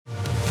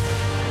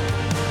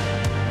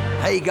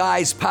Hey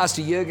guys,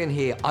 Pastor Jurgen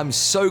here. I'm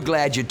so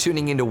glad you're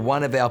tuning into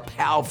one of our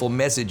powerful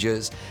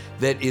messages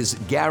that is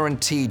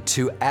guaranteed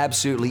to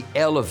absolutely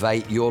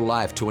elevate your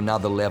life to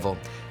another level.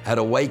 At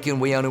Awaken,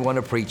 we only want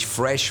to preach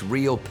fresh,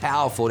 real,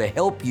 powerful to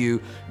help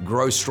you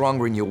grow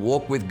stronger in your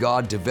walk with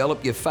God,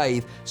 develop your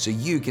faith so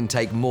you can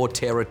take more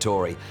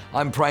territory.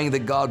 I'm praying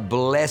that God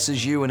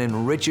blesses you and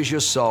enriches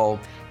your soul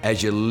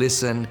as you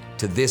listen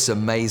to this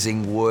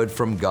amazing word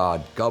from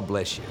God. God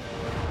bless you.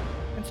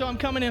 And so I'm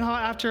coming in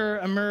hot after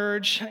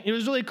Emerge. It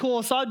was really cool.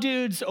 I saw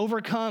dudes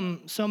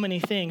overcome so many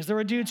things. There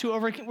were dudes who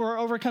were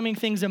overcoming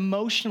things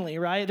emotionally,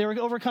 right? They were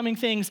overcoming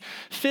things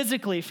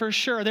physically, for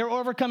sure. They were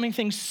overcoming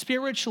things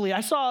spiritually.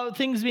 I saw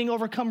things being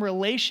overcome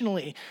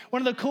relationally.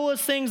 One of the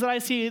coolest things that I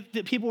see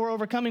that people were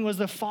overcoming was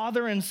the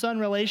father and son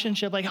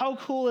relationship. Like, how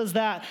cool is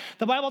that?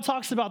 The Bible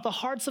talks about the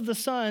hearts of the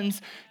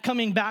sons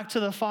coming back to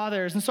the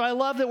fathers. And so I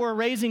love that we're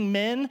raising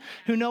men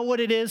who know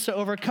what it is to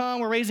overcome.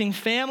 We're raising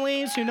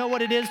families who know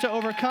what it is to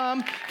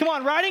overcome. Come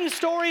on, writing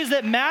stories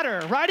that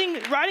matter,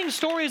 writing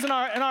stories in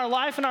our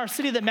life, in our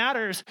city that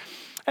matters.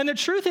 And the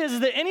truth is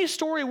that any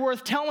story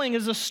worth telling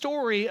is a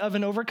story of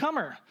an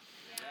overcomer.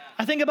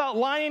 I think about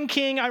Lion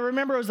King. I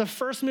remember it was the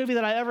first movie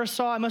that I ever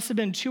saw. I must have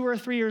been 2 or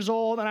 3 years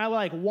old, and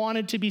I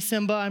wanted to be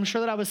Simba. I'm sure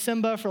that I was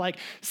Simba for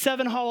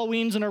 7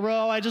 Halloweens in a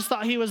row. I just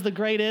thought he was the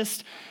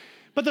greatest.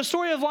 But the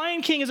story of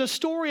Lion King is a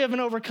story of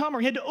an overcomer.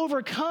 He had to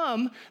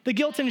overcome the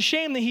guilt and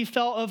shame that he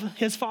felt of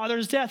his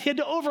father's death. He had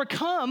to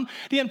overcome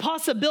the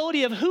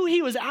impossibility of who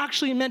he was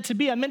actually meant to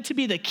be. I'm meant to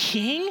be the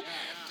king.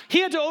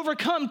 He had to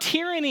overcome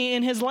tyranny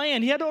in his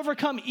land. He had to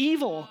overcome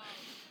evil.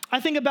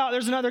 I think about,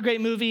 there's another great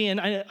movie, and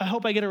I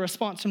hope I get a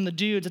response from the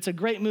dudes. It's a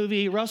great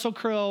movie. Russell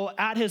Crowe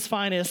at his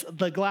finest,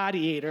 The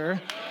Gladiator.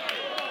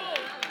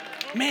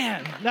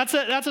 Man, that's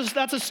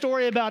a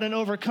story about an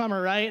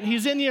overcomer, right?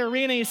 He's in the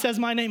arena. He says,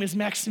 "My name is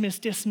Maximus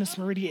Decimus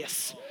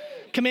Meridius,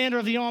 commander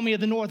of the army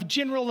of the north,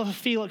 general of the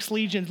Felix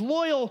legions,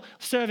 loyal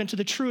servant to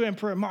the true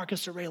emperor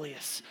Marcus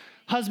Aurelius,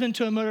 husband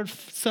to a murdered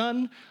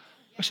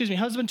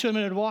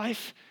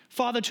wife,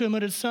 father to a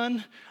murdered son,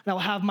 and I will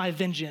have my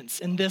vengeance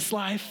in this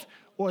life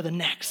or the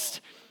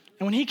next."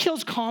 And when he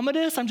kills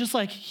Commodus, I'm just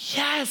like,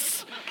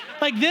 yes.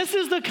 This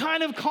is the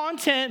kind of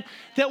content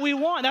that we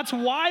want. That's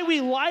why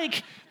we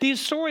like these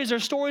stories. They're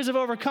stories of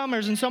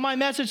overcomers. And so my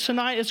message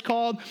tonight is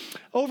called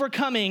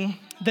Overcoming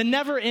the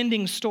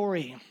Never-Ending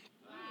Story.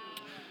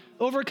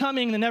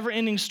 Overcoming the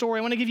never-ending story.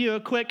 I want to give you a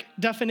quick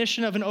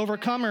definition of an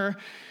overcomer.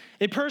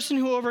 A person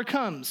who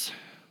overcomes.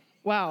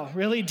 Wow,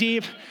 really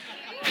deep,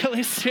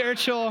 really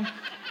spiritual.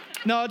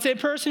 No, it's a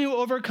person who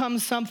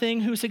overcomes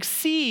something, who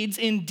succeeds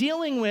in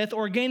dealing with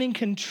or gaining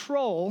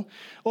control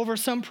over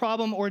some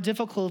problem or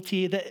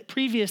difficulty that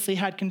previously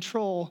had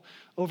control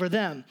over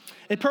them.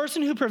 A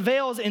person who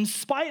prevails in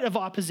spite of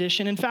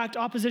opposition. In fact,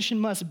 opposition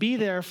must be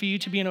there for you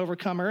to be an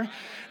overcomer.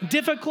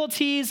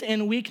 Difficulties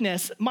and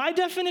weakness. My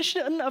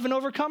definition of an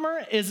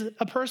overcomer is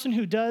a person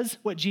who does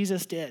what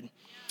Jesus did.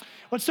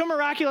 What's so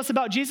miraculous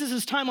about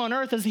Jesus' time on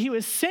earth is he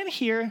was sent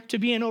here to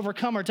be an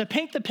overcomer, to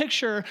paint the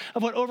picture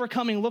of what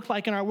overcoming looked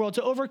like in our world,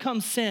 to overcome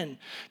sin,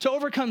 to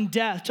overcome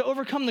death, to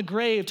overcome the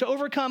grave, to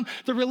overcome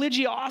the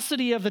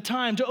religiosity of the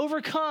time, to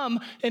overcome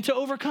and to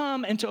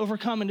overcome and to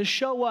overcome, and to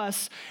show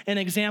us an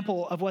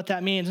example of what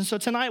that means. And so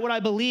tonight, what I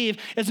believe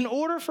is, in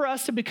order for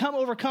us to become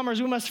overcomers,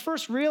 we must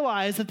first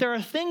realize that there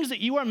are things that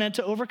you are meant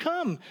to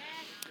overcome.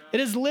 It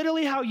is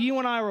literally how you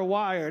and I were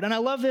wired. And I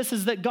love this,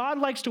 is that God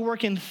likes to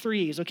work in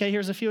threes. Okay,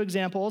 here's a few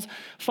examples.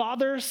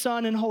 Father,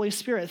 Son, and Holy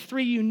Spirit.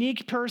 3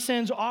 unique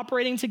persons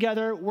operating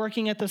together,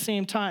 working at the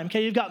same time.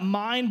 Okay, you've got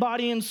mind,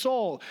 body, and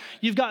soul.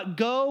 You've got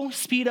go,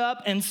 speed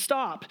up, and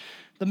stop.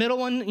 The middle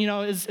one,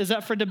 is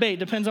up for debate.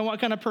 Depends on what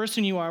kind of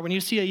person you are. When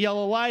you see a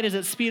yellow light, is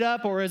it speed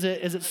up or is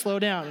it slow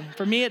down?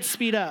 For me, it's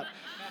speed up.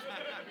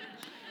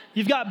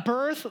 You've got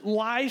birth,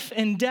 life,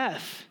 and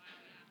death.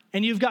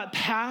 And you've got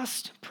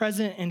past,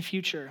 present, and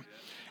future.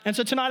 And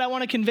so tonight I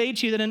want to convey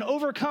to you that an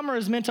overcomer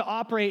is meant to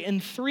operate in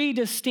 3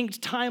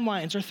 distinct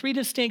timelines, or 3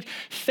 distinct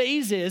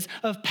phases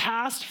of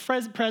past,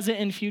 present,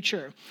 and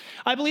future.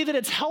 I believe that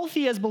it's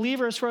healthy as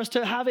believers for us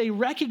to have a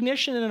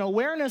recognition and an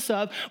awareness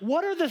of,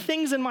 what are the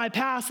things in my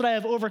past that I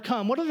have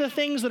overcome? What are the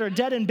things that are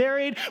dead and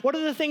buried? What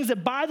are the things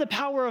that by the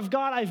power of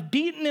God I've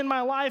beaten in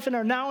my life and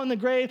are now in the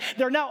grave?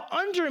 They're now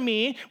under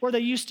me where they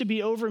used to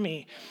be over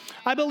me.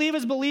 I believe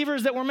as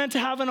believers that we're meant to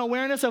have an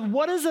awareness of,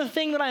 what is the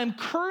thing that I am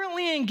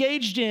currently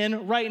engaged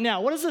in right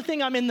now? What is the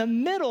thing I'm in the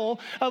middle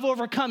of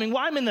overcoming?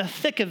 Well, I'm in the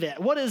thick of it.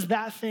 What is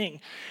that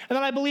thing? And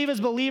then I believe as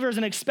believers,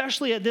 and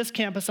especially at this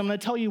campus, I'm going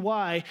to tell you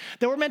why,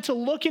 that we're meant to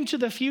look into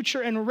the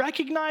future and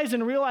recognize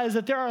and realize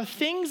that there are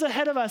things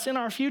ahead of us in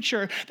our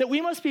future that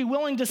we must be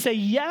willing to say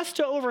yes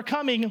to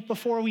overcoming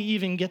before we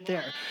even get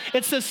there.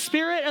 It's the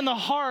spirit and the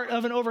heart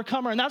of an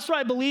overcomer. And that's what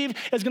I believe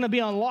is going to be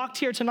unlocked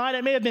here tonight.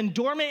 It may have been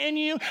dormant in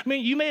you.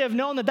 You may have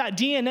known that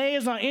DNA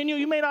is not in you.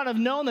 You may not have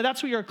known that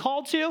that's what you're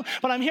called to.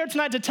 But I'm here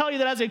tonight to tell you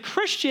that as a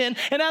Christian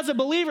and as a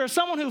believer,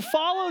 someone who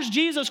follows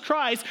Jesus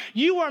Christ,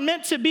 you are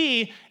meant to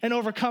be an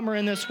overcomer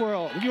in this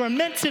world. You are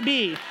meant to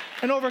be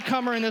an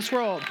overcomer in this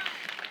world.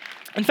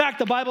 In fact,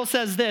 the Bible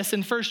says this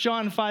in 1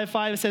 John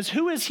 5:5, it says,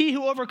 "Who is he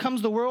who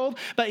overcomes the world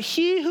but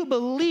he who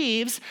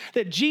believes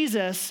that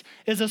Jesus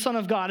is the Son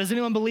of God?" Does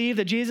anyone believe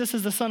that Jesus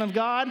is the Son of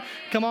God?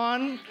 Come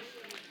on.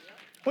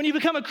 When you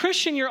become a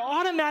Christian, you're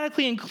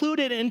automatically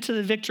included into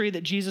the victory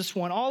that Jesus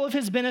won. All of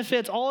his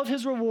benefits, all of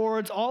his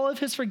rewards, all of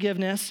his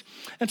forgiveness.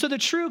 And so the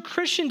true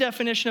Christian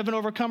definition of an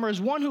overcomer is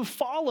one who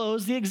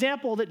follows the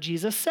example that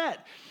Jesus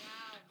set.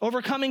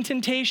 Overcoming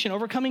temptation,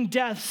 overcoming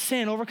death,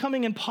 sin,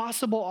 overcoming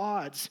impossible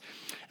odds.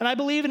 And I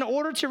believe in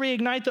order to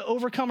reignite the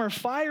overcomer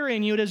fire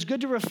in you, it is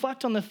good to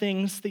reflect on the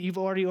things that you've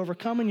already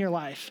overcome in your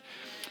life,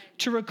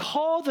 to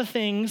recall the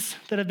things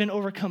that have been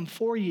overcome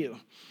for you.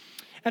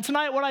 And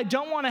tonight, what I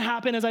don't want to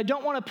happen is I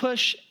don't want to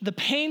push the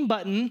pain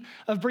button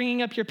of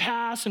bringing up your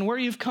past and where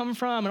you've come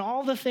from and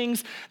all the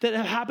things that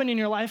have happened in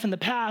your life in the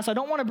past. I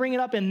don't want to bring it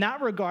up in that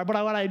regard, but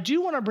what I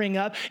do want to bring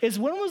up is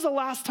when was the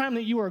last time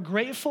that you were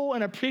grateful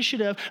and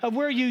appreciative of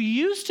where you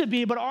used to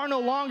be but are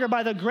no longer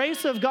by the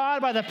grace of God,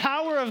 by the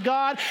power of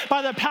God,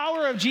 by the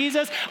power of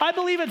Jesus. I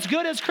believe it's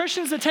good as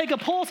Christians to take a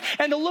pulse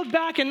and to look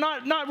back and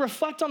not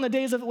reflect on the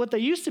days of what they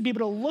used to be,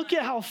 but to look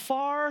at how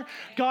far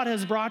God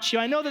has brought you.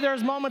 I know that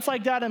there's moments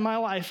like that in my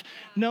life.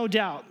 No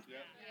doubt.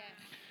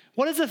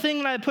 What is the thing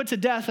that I put to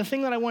death, the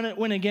thing that I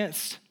went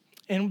against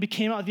and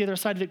came out the other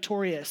side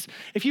victorious?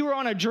 If you were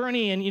on a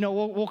journey and,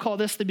 we'll call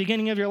this the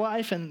beginning of your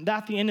life and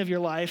that the end of your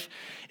life.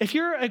 If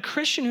you're a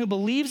Christian who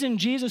believes in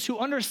Jesus, who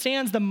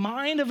understands the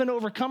mind of an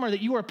overcomer,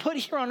 that you are put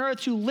here on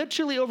earth to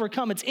literally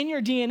overcome. It's in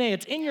your DNA.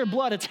 It's in your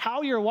blood. It's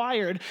how you're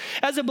wired.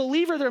 As a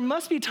believer, there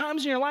must be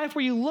times in your life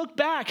where you look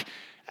back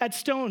at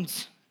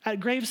stones,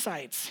 at grave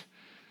sites.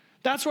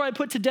 That's where I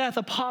put to death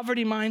a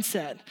poverty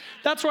mindset.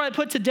 That's where I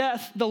put to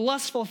death the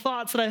lustful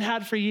thoughts that I've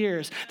had for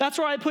years. That's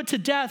where I put to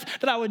death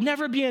that I would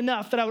never be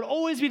enough, that I would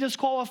always be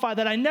disqualified,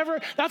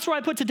 that's where I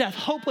put to death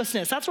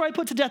hopelessness. That's where I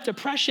put to death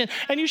depression.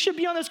 And you should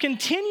be on this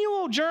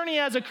continual journey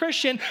as a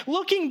Christian,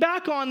 looking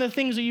back on the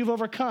things that you've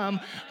overcome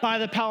by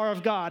the power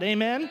of God.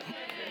 Amen?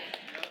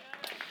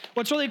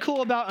 What's really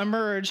cool about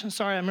Emerge,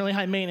 sorry, I'm really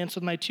high maintenance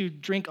with my 2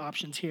 drink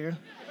options here.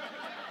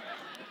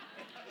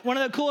 One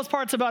of the coolest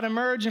parts about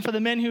Emerge, and for the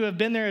men who have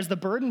been there, is the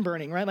burden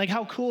burning, right? Like,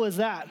 how cool is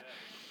that?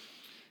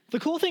 The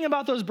cool thing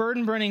about those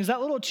burden burnings,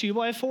 that little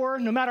 2x4,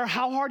 no matter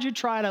how hard you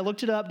tried, I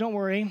looked it up, don't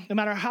worry, no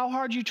matter how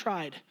hard you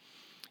tried,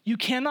 you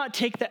cannot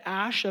take the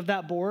ash of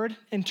that board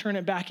and turn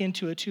it back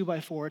into a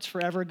 2x4. It's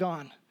forever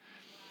gone.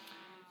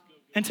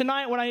 And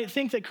tonight, what I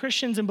think that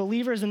Christians and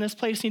believers in this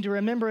place need to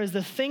remember is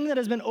the thing that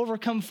has been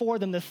overcome for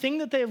them, the thing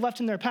that they have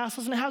left in their past,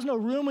 listen, it has no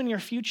room in your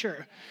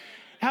future.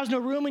 It has no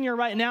room in your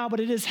right now, but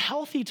it is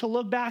healthy to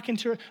look back and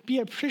to be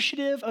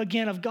appreciative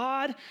again of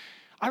God.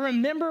 I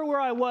remember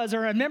where I was. I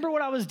remember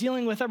what I was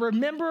dealing with. I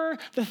remember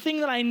the thing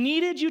that I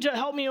needed you to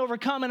help me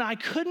overcome, and I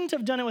couldn't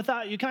have done it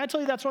without you. Can I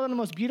tell you that's one of the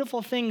most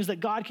beautiful things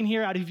that God can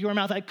hear out of your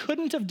mouth? I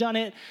couldn't have done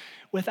it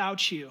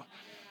without you.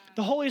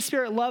 The Holy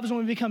Spirit loves when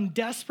we become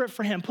desperate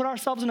for him, put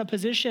ourselves in a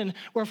position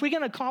where if we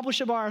can accomplish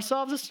it by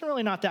ourselves, it's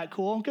really not that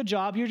cool. Good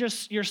job.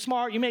 You're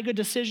smart. You make good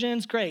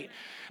decisions. Great.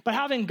 But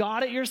having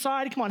God at your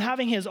side, come on,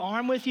 having his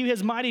arm with you,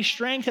 his mighty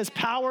strength, his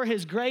power,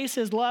 his grace,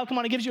 his love, come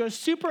on, it gives you a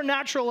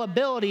supernatural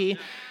ability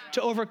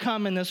to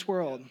overcome in this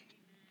world.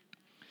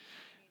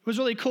 It was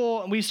really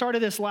cool. We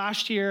started this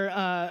last year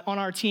on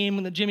our team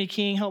when Jimmy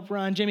King helped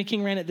run. Jimmy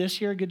King ran it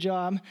this year. Good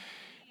job.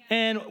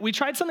 And we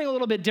tried something a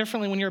little bit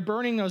differently when you're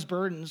burning those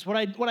burdens. What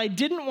I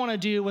didn't want to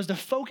do was to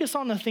focus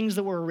on the things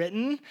that were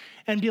written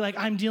and be like,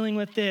 I'm dealing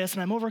with this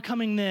and I'm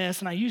overcoming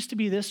this and I used to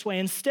be this way.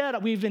 Instead,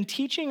 we've been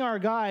teaching our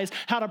guys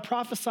how to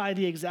prophesy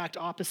the exact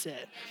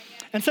opposite.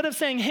 Instead of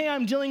saying, hey,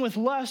 I'm dealing with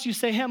lust, you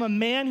say, hey, I'm a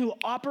man who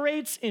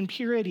operates in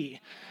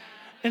purity.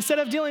 Instead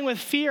of dealing with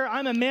fear,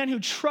 I'm a man who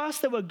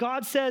trusts that what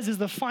God says is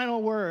the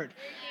final word.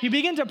 You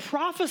begin to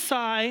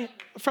prophesy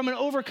from an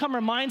overcomer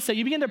mindset.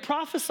 You begin to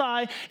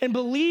prophesy and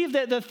believe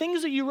that the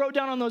things that you wrote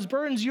down on those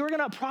burdens, you're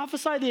going to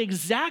prophesy the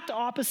exact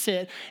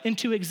opposite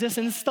into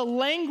existence. It's the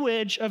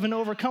language of an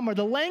overcomer.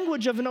 The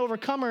language of an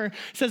overcomer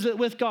says that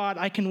with God,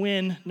 I can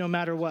win no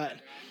matter what.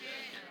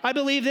 I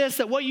believe this,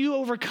 that what you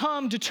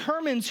overcome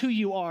determines who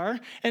you are,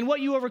 and what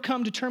you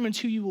overcome determines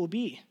who you will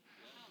be.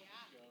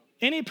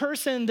 Any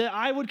person that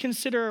I would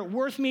consider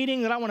worth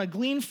meeting, that I want to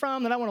glean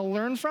from, that I want to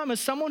learn from, is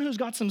someone who's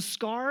got some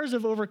scars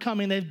of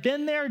overcoming. They've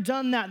been there,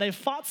 done that. They've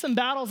fought some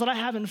battles that I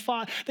haven't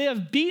fought. They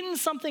have beaten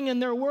something in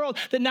their world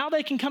that now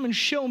they can come and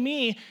show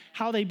me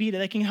how they beat it.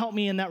 They can help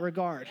me in that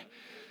regard.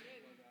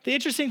 The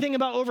interesting thing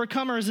about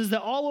overcomers is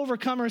that all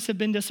overcomers have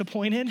been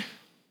disappointed.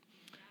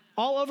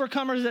 All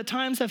overcomers at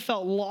times have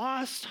felt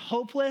lost,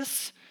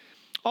 hopeless.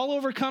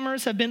 All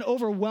overcomers have been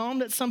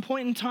overwhelmed at some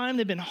point in time.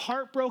 They've been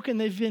heartbroken.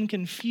 They've been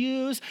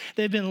confused.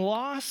 They've been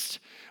lost.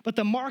 But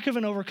the mark of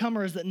an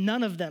overcomer is that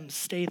none of them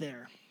stay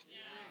there.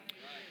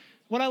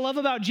 What I love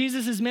about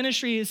Jesus'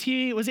 ministry is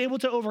he was able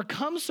to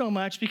overcome so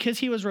much because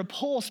he was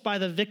repulsed by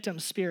the victim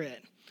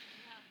spirit.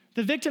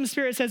 The victim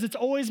spirit says, it's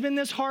always been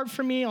this hard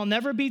for me. I'll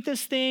never beat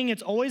this thing.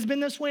 It's always been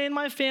this way in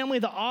my family.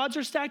 The odds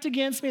are stacked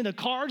against me, the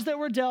cards that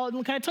were dealt.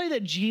 And can I tell you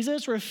that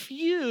Jesus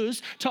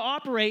refused to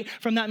operate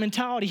from that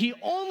mentality? He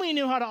only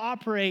knew how to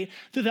operate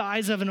through the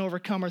eyes of an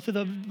overcomer, through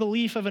the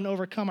belief of an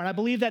overcomer. And I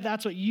believe that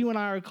that's what you and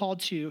I are called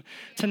to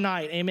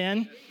tonight.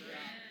 Amen?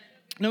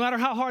 No matter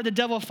how hard the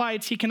devil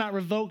fights, he cannot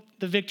revoke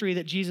the victory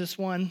that Jesus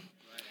won.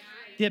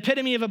 The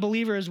epitome of a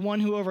believer is one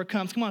who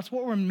overcomes. Come on, it's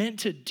what we're meant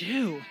to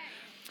do.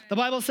 The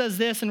Bible says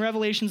this in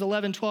Revelations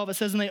 11:12. It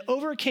says, and they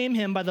overcame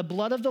him by the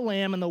blood of the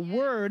Lamb and the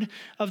word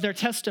of their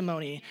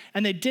testimony,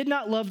 and they did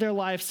not love their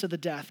lives to the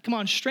death. Come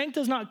on, strength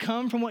does not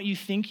come from what you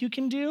think you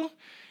can do.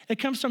 It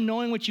comes from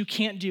knowing what you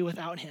can't do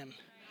without him.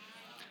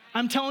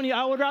 I'm telling you,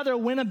 I would rather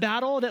win a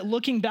battle that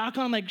looking back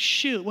on, like,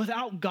 shoot,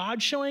 without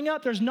God showing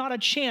up, there's not a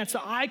chance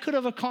that I could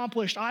have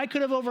accomplished, I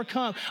could have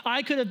overcome,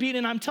 I could have beaten.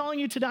 And I'm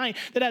telling you tonight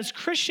that as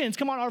Christians,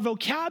 come on, our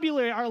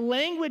vocabulary, our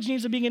language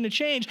needs to begin to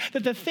change,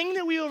 that the thing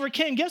that we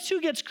overcame, guess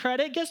who gets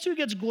credit? Guess who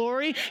gets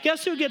glory?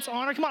 Guess who gets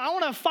honor? Come on, I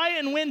want to fight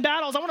and win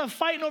battles. I want to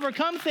fight and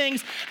overcome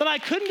things that I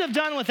couldn't have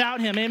done without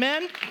him.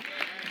 Amen?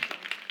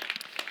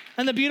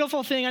 And the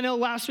beautiful thing, I know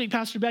last week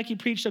Pastor Becky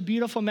preached a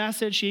beautiful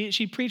message.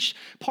 She preached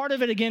part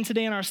of it again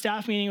today in our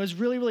staff meeting. It was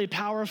really, really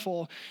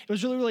powerful. It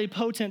was really, really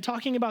potent,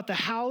 talking about the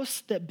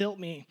house that built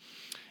me.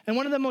 And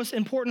one of the most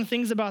important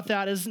things about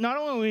that is not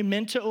only are we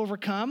meant to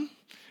overcome,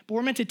 but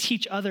we're meant to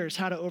teach others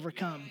how to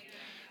overcome.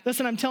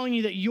 Listen, I'm telling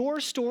you that your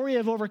story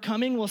of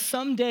overcoming will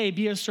someday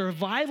be a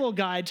survival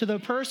guide to the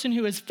person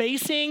who is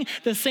facing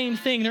the same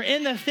thing. They're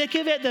in the thick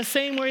of it the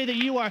same way that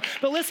you are.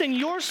 But listen,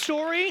 your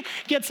story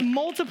gets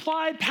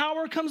multiplied.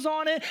 Power comes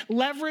on it.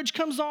 Leverage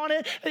comes on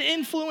it.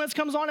 Influence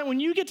comes on it. When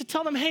you get to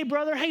tell them, hey,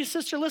 brother, hey,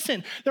 sister,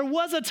 listen, there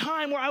was a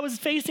time where I was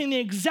facing the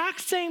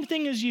exact same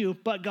thing as you,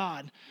 but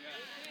God.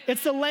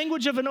 It's the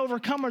language of an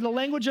overcomer. The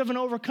language of an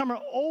overcomer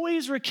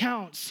always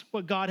recounts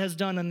what God has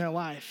done in their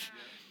life.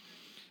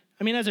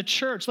 I mean, as a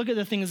church, look at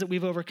the things that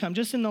we've overcome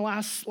just in the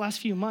last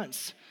few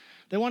months.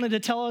 They wanted to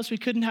tell us we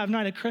couldn't have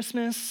night of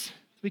Christmas.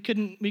 We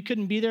couldn't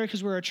be there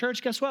because we're a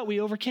church. Guess what? We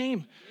overcame.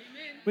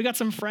 Amen. We got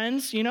some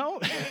friends,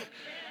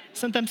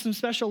 sent them some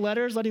special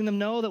letters letting them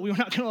know that we were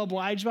not going to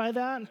oblige by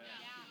that. Yeah.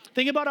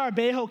 Think about our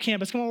Bayho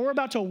campus. Come on, we're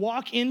about to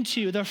walk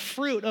into the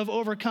fruit of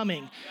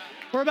overcoming.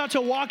 We're about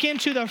to walk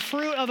into the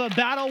fruit of a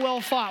battle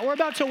well fought. We're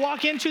about to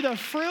walk into the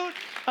fruit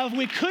of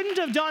we couldn't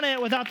have done it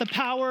without the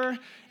power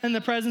and the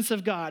presence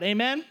of God.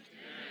 Amen?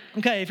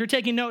 Okay, if you're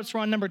taking notes,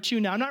 we're on number 2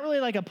 now. I'm not really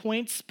like a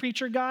points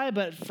preacher guy,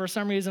 but for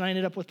some reason I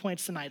ended up with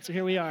points tonight, so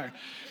here we are.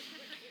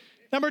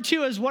 Number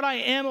 2 is what I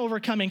am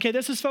overcoming. Okay,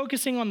 this is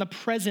focusing on the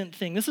present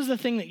thing. This is the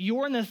thing that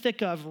you're in the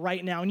thick of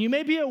right now, and you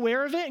may be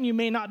aware of it and you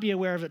may not be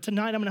aware of it.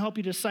 Tonight I'm going to help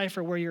you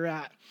decipher where you're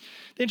at.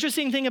 The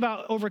interesting thing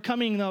about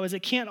overcoming, though, is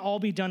it can't all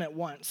be done at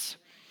once.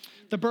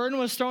 The burden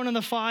was thrown in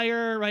the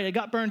fire, right? It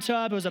got burnt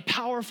up. It was a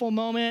powerful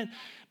moment.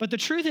 But the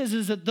truth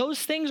is that those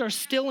things are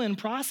still in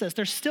process.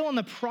 They're still in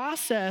the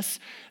process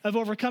of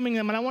overcoming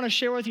them. And I want to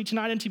share with you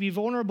tonight, and to be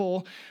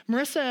vulnerable,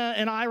 Marissa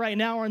and I right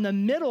now are in the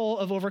middle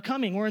of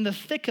overcoming. We're in the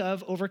thick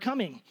of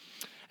overcoming.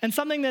 And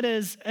something that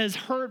has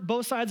hurt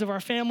both sides of our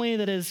family,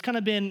 that has kind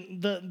of been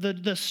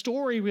the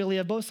story really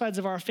of both sides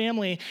of our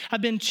family,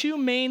 have been 2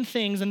 main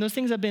things. And those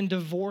things have been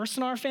divorce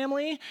in our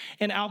family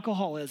and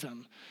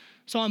alcoholism.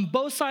 So on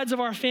both sides of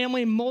our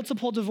family,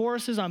 multiple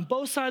divorces. On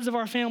both sides of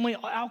our family,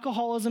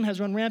 alcoholism has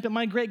run rampant.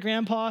 My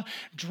great-grandpa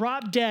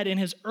dropped dead in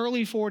his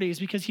early 40s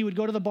because he would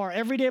go to the bar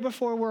every day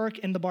before work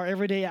and the bar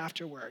every day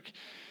after work.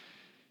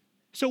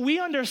 So we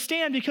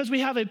understand, because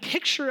we have a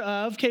picture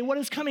of, okay, what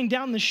is coming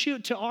down the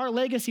chute to our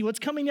legacy? What's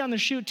coming down the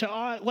chute to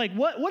our,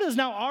 what is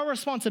now our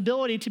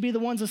responsibility to be the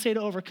ones that say to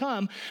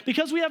overcome?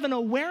 Because we have an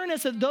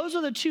awareness that those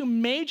are the 2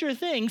 major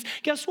things.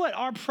 Guess what?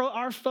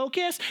 Our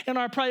focus and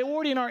our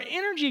priority and our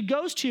energy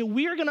goes to,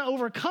 we are going to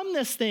overcome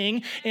this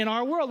thing in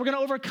our world. We're going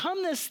to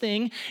overcome this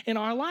thing in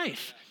our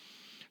life.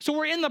 So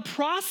we're in the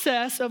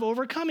process of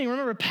overcoming.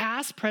 Remember,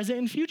 past, present,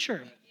 and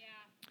future.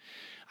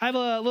 I have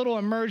a little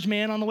emerge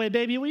man on the way.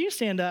 Baby, will you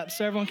stand up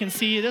so everyone can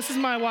see you? This is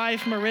my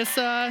wife,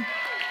 Marissa.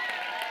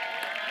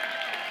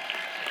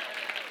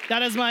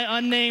 That is my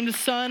unnamed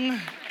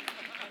son,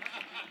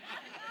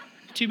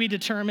 to be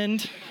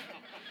determined.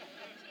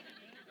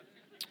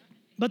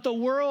 But the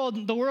world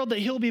that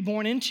he'll be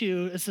born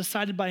into is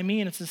decided by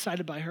me, and it's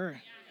decided by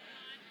her.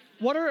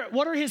 What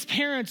are his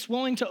parents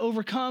willing to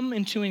overcome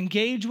and to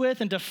engage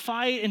with and to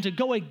fight and to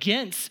go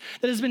against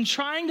that has been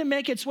trying to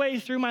make its way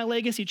through my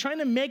legacy, trying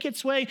to make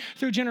its way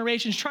through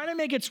generations, trying to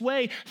make its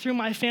way through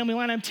my family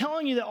line? I'm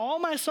telling you that all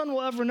my son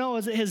will ever know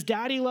is that his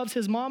daddy loves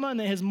his mama and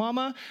that his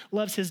mama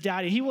loves his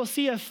daddy. He will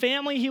see a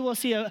family. He will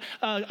see a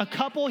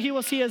couple. He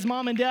will see his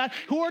mom and dad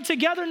who are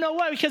together. No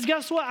way, because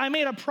guess what? I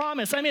made a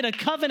promise. I made a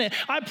covenant.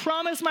 I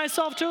promised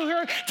myself to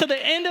her to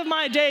the end of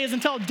my days,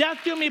 until death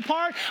do me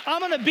part. I'm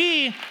going to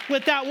be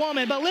with that woman.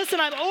 But listen,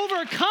 I'm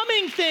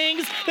overcoming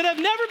things that have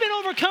never been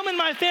overcome in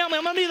my family.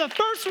 I'm going to be the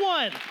first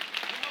one.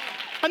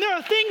 And there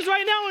are things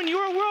right now in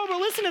your world where,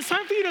 listen, it's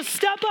time for you to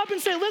step up and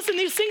say, listen,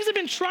 these things have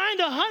been trying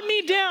to hunt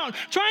me down,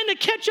 trying to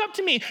catch up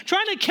to me,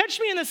 trying to catch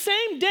me in the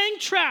same dang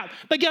trap.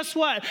 But guess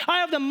what? I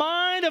have the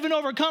mind of an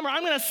overcomer.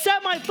 I'm going to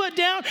set my foot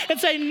down and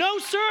say, no,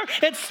 sir,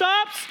 it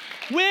stops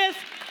with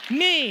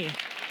me.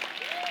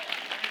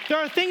 There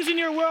are things in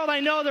your world I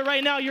know that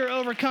right now you're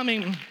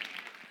overcoming.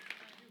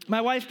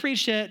 My wife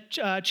preached at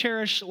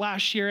Cherish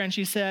last year, and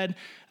she said,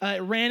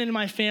 it ran into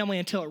my family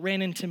until it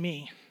ran into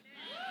me.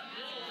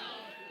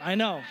 I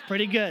know,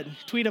 pretty good,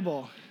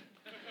 tweetable.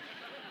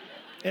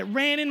 It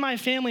ran in my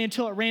family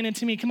until it ran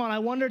into me. Come on, I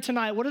wonder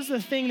tonight, what is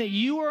the thing that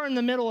you are in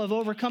the middle of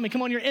overcoming?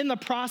 Come on, you're in the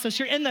process.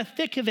 You're in the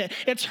thick of it.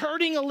 It's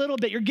hurting a little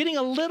bit. You're getting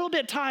a little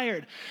bit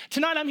tired.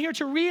 Tonight, I'm here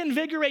to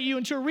reinvigorate you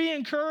and to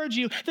re-encourage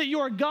you that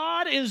your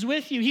God is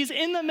with you. He's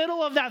in the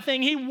middle of that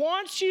thing. He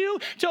wants you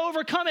to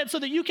overcome it so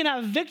that you can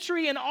have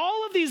victory in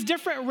all of these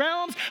different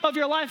realms of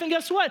your life. And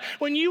guess what?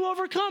 When you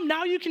overcome,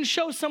 now you can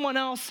show someone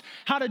else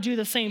how to do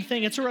the same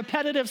thing. It's a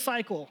repetitive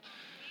cycle.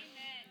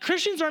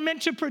 Christians are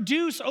meant to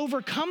produce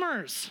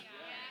overcomers.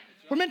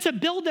 We're meant to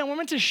build them. We're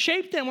meant to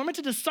shape them. We're meant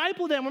to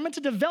disciple them. We're meant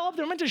to develop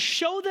them. We're meant to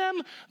show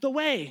them the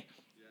way.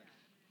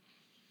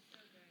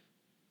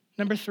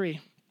 Number 3.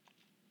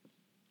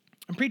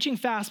 I'm preaching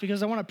fast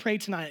because I want to pray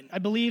tonight. I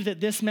believe that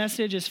this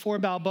message is for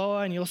Balboa,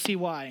 and you'll see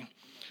why.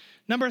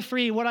 Number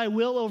 3, what I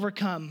will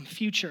overcome,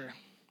 future.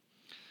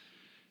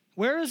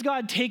 Where is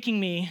God taking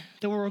me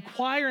that will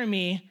require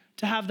me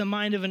to have the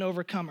mind of an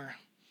overcomer?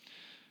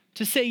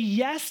 To say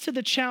yes to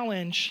the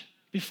challenge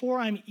before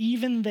I'm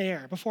even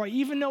there, before I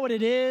even know what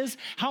it is,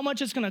 how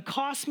much it's going to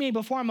cost me,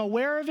 before I'm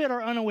aware of it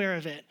or unaware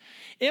of it.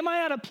 Am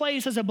I at a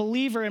place as a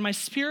believer in my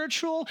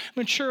spiritual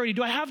maturity?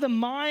 Do I have the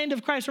mind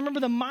of Christ? Remember,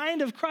 the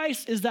mind of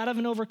Christ is that of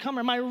an overcomer.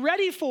 Am I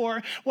ready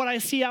for what I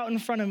see out in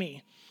front of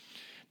me?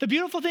 The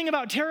beautiful thing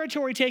about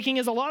territory taking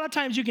is a lot of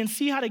times you can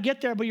see how to get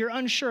there, but you're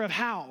unsure of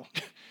how.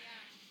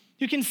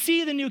 You can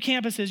see the new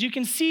campuses. You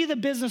can see the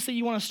business that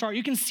you want to start.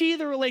 You can see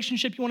the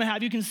relationship you want to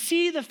have. You can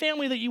see the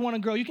family that you want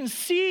to grow. You can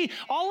see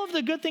all of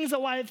the good things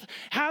that life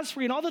has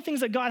for you and all the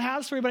things that God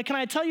has for you. But can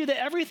I tell you that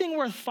everything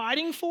worth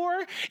fighting for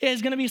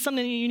is going to be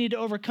something that you need to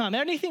overcome.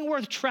 Anything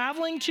worth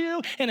traveling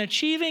to and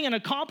achieving and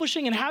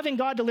accomplishing and having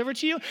God deliver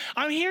to you,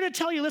 I'm here to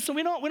tell you, listen,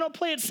 we don't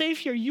play it safe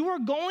here. You are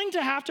going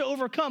to have to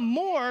overcome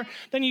more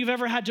than you've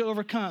ever had to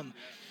overcome.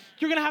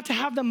 You're going to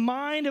have the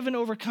mind of an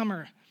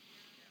overcomer.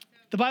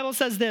 The Bible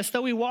says this,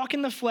 though we walk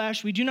in the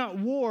flesh, we do not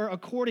war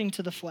according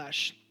to the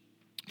flesh.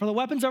 For the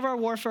weapons of our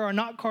warfare are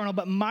not carnal,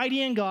 but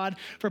mighty in God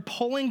for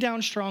pulling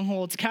down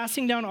strongholds,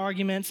 casting down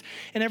arguments,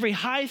 and every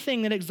high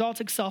thing that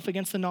exalts itself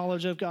against the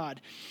knowledge of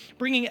God,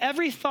 bringing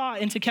every thought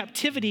into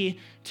captivity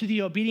to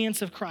the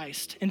obedience of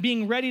Christ, and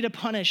being ready to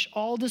punish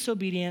all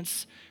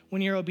disobedience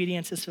when your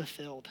obedience is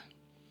fulfilled.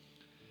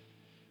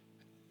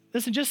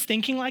 Listen, just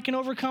thinking like an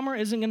overcomer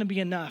isn't going to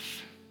be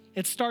enough.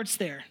 It starts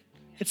there.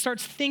 It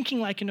starts thinking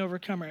like an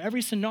overcomer.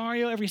 Every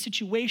scenario, every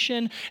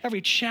situation,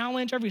 every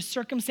challenge, every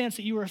circumstance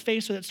that you are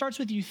faced with, it starts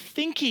with you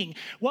thinking,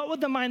 what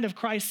would the mind of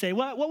Christ say?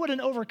 What would an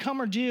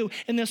overcomer do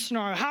in this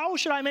scenario? How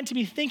should I meant to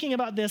be thinking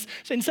about this?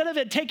 So instead of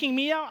it taking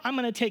me out, I'm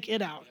going to take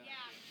it out. Yeah.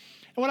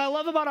 And what I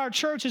love about our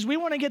church is we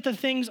want to get the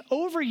things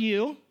over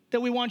you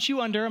that we want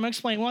you under. I'm going to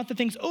explain. We want the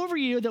things over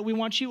you that we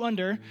want you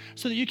under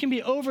so that you can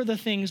be over the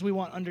things we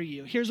want under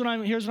you. Here's what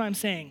I'm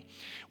saying.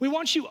 We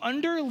want you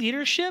under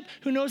leadership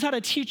who knows how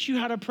to teach you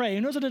how to pray,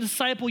 who knows how to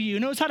disciple you, who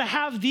knows how to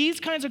have these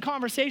kinds of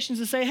conversations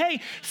to say, hey,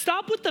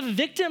 stop with the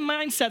victim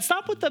mindset.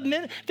 Stop with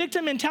the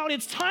victim mentality.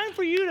 It's time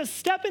for you to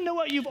step into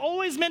what you've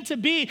always meant to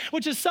be,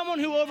 which is someone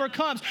who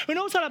overcomes, who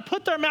knows how to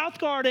put their mouth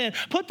guard in,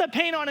 put the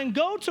paint on, and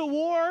go to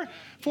war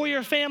for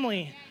your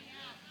family.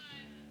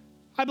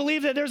 I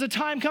believe that there's a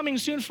time coming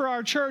soon for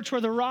our church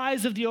where the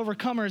rise of the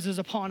overcomers is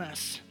upon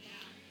us.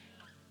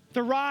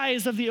 The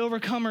rise of the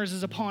overcomers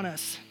is upon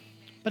us.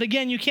 But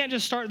again, you can't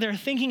just start there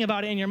thinking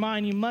about it in your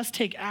mind. You must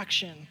take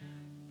action.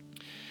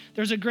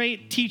 There's a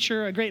great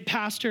teacher, a great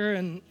pastor,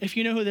 and if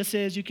you know who this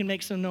is, you can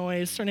make some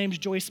noise. Her name's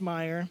Joyce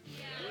Meyer.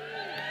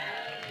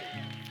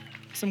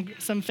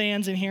 Some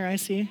fans in here, I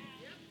see.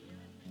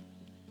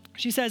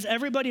 She says,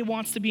 everybody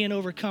wants to be an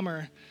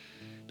overcomer,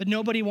 but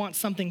nobody wants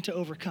something to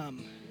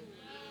overcome.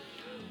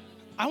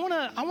 I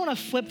want to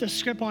flip the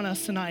script on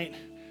us tonight.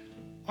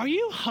 Are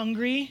you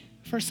hungry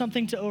for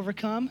something to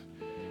overcome?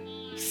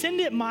 Send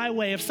it my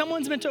way. If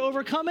someone's meant to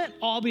overcome it,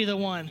 I'll be the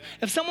one.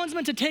 If someone's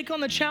meant to take on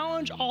the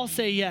challenge, I'll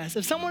say yes.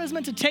 If someone is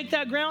meant to take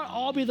that ground,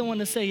 I'll be the one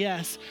to say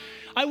yes.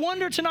 I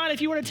wonder tonight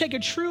if you were to take a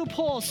true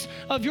pulse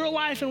of your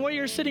life and where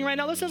you're sitting right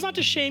now. Listen, it's not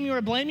to shame you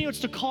or blame you. It's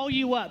to call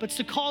you up. It's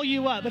to call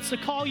you up. It's to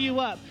call you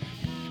up.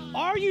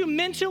 Are you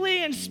mentally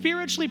and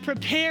spiritually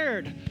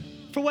prepared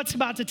for what's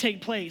about to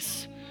take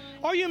place?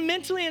 Are you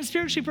mentally and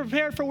spiritually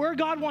prepared for where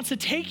God wants to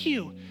take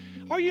you?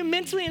 Are you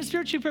mentally and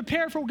spiritually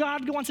prepared for where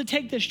God wants to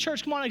take this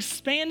church? Come on,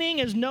 expanding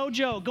is no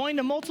joke. Going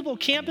to multiple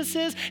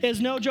campuses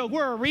is no joke.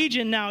 We're a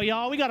region now,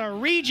 y'all. We got a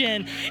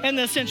region in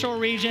the central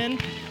region.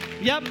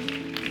 Yep.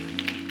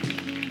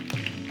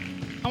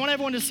 I want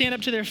everyone to stand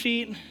up to their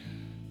feet.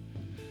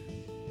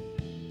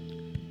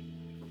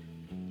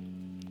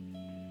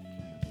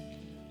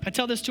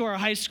 tell this to our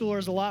high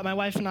schoolers a lot. My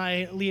wife and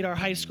I lead our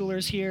high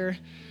schoolers here.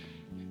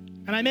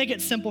 And I make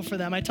it simple for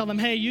them. I tell them,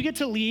 hey, you get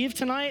to leave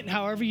tonight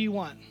however you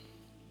want.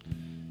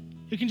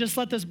 You can just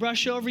let this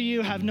brush over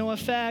you, have no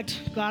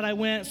effect. Glad I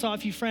went, saw a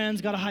few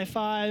friends, got a high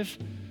five.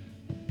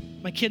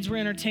 My kids were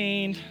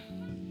entertained.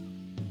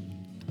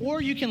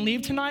 Or you can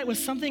leave tonight with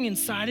something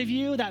inside of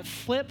you, that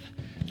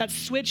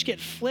switch get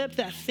flipped,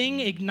 that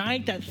thing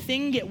ignite, that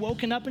thing get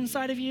woken up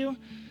inside of you.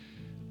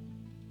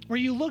 Where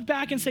you look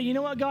back and say, you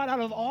know what, God, out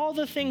of all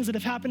the things that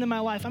have happened in my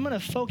life, I'm going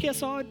to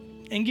focus on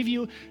and give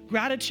you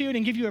gratitude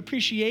and give you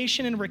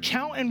appreciation and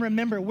recount and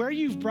remember where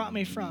you've brought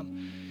me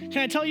from. Can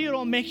I tell you,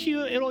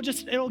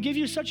 it'll give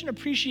you such an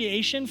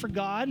appreciation for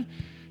God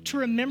to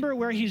remember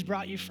where he's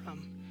brought you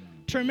from,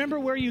 to remember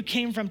where you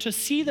came from, to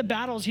see the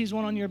battles he's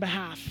won on your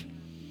behalf.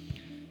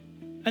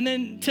 And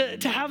then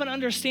to have an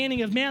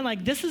understanding of, man,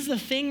 like this is the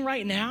thing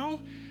right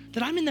now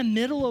that I'm in the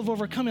middle of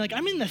overcoming. Like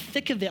I'm in the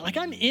thick of it. Like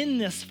I'm in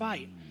this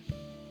fight.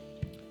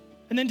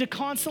 And then to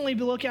constantly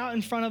look out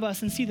in front of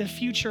us and see the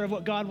future of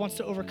what God wants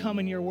to overcome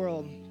in your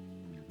world.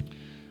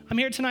 I'm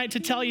here tonight to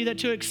tell you that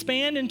to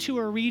expand into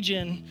a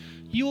region,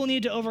 you will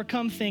need to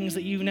overcome things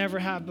that you've never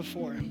had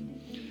before.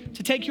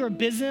 To take your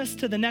business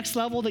to the next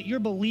level that you're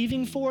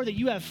believing for, that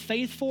you have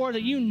faith for,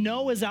 that you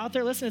know is out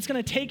there. Listen, it's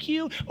going to take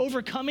you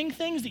overcoming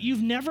things that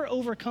you've never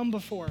overcome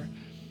before.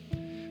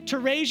 To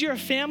raise your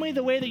family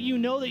the way that you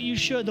know that you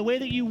should, the way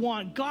that you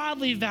want,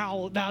 godly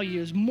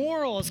values,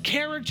 morals,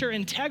 character,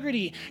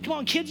 integrity. Come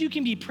on, kids you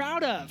can be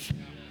proud of.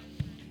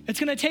 It's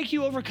going to take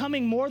you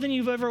overcoming more than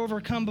you've ever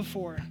overcome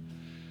before.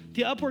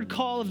 The upward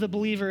call of the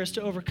believer is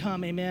to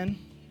overcome, amen?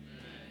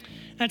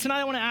 And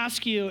tonight I want to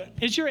ask you,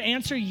 is your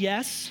answer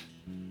yes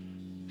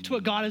to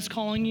what God is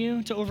calling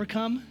you to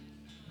overcome?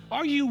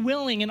 Are you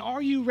willing and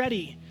are you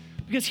ready?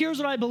 Because here's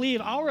what I believe,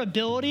 our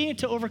ability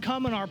to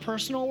overcome in our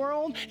personal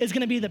world is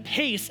going to be the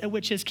pace at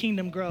which his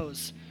kingdom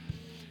grows.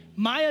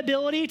 My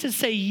ability to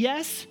say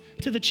yes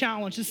to the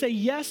challenge, to say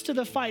yes to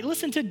the fight.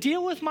 Listen, to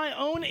deal with my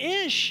own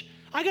ish.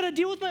 I got to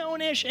deal with my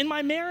own ish in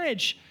my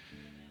marriage.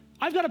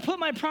 I've got to put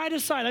my pride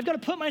aside. I've got to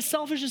put my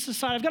selfishness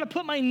aside. I've got to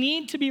put my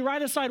need to be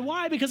right aside.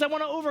 Why? Because I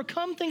want to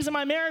overcome things in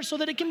my marriage so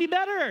that it can be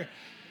better.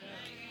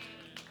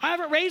 I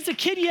haven't raised a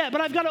kid yet,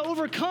 but I've got to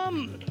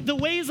overcome the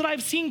ways that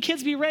I've seen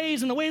kids be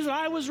raised and the ways that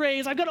I was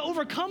raised. I've got to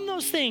overcome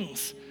those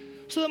things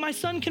so that my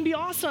son can be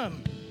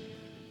awesome.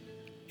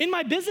 In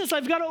my business,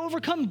 I've got to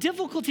overcome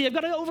difficulty. I've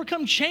got to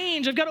overcome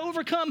change. I've got to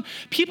overcome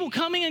people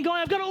coming and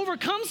going. I've got to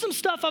overcome some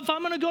stuff if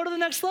I'm going to go to the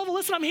next level.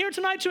 Listen, I'm here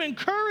tonight to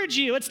encourage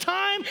you. It's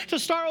time to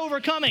start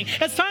overcoming.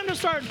 It's time to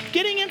start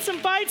getting in some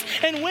fights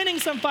and winning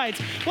some fights.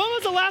 When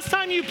was the last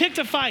time you picked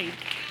a fight?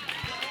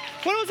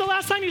 When was the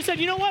last time you said,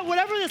 you know what,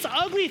 whatever this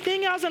ugly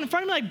thing is in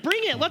front of me, like,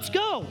 bring it, let's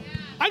go.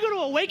 I go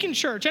to Awaken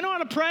Church. I know how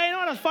to pray. I know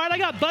how to fight. I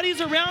got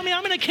buddies around me.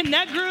 I'm in a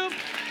connect group.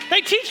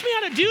 They teach me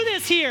how to do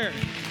this here.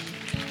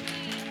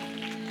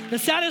 The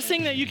saddest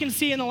thing that you can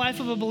see in the life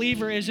of a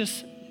believer is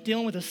just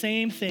dealing with the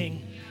same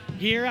thing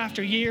year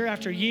after year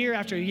after year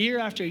after year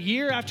after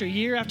year after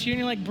year after year. And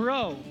you're like,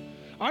 bro,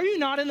 are you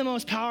not in the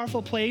most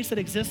powerful place that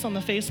exists on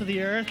the face of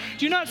the earth?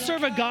 Do you not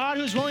serve a God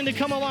who's willing to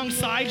come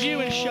alongside you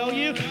and show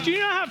you? Do you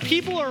not have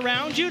people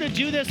around you to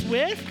do this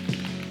with?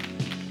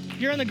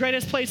 You're in the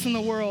greatest place in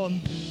the world.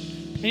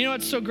 And you know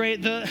what's so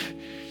great? The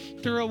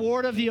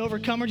reward of the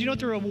overcomer, do you know what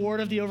the reward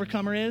of the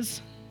overcomer is?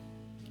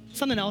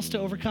 Something else to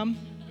overcome.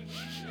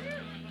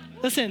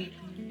 Listen,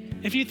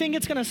 if you think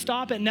it's going to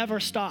stop, it never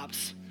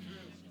stops.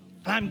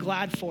 And I'm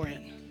glad for it.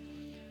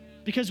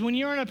 Because when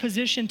you're in a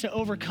position to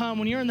overcome,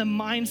 when you're in the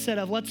mindset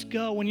of let's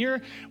go, when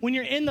you're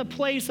in the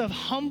place of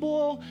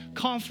humble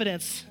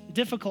confidence,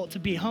 difficult to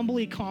be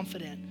humbly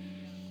confident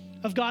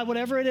of God,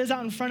 whatever it is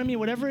out in front of me,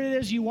 whatever it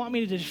is you want me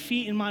to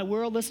defeat in my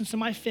world, listen, so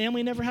my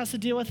family never has to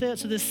deal with it,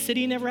 so this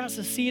city never has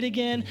to see it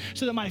again,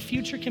 so that my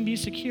future can be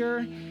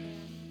secure.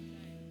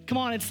 Come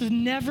on, it's the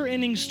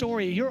never-ending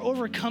story. Your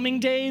overcoming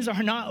days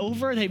are not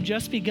over. They've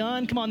just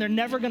begun. Come on, they're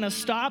never going to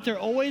stop. They're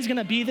always going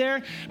to be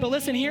there. But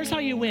listen, here's how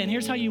you win.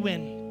 Here's how you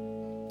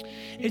win.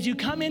 Is you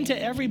come into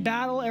every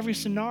battle, every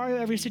scenario,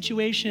 every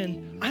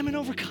situation, I'm an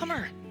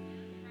overcomer.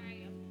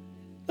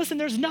 Listen,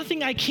 there's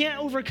nothing I can't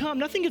overcome.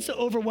 Nothing gets to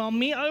overwhelm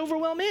me. I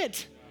overwhelm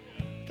it.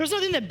 There's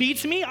nothing that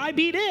beats me. I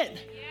beat it.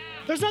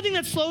 There's nothing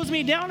that slows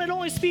me down. It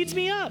only speeds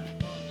me up.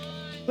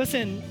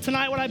 Listen,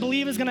 tonight what I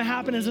believe is going to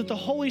happen is that the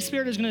Holy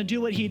Spirit is going to do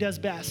what he does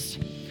best.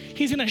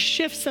 He's going to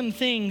shift some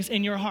things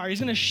in your heart. He's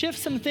going to shift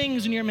some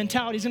things in your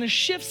mentality. He's going to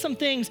shift some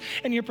things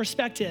in your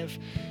perspective.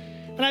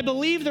 And I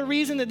believe the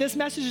reason that this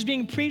message is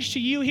being preached to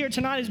you here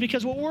tonight is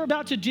because what we're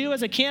about to do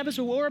as a campus,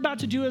 what we're about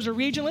to do as a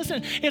region,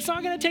 listen, it's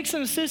not going to take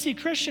some sissy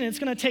Christian. It's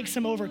going to take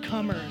some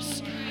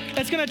overcomers.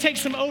 It's going to take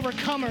some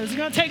overcomers. It's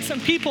going to take some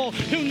people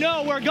who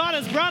know where God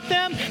has brought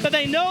them, that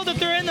they know that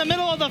they're in the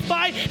middle of the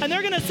fight, and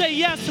they're going to say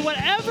yes to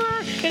whatever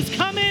is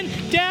coming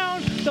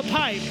down the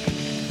pipe.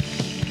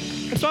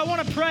 And so I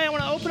want to pray. I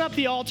want to open up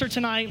the altar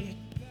tonight.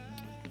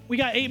 We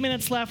got 8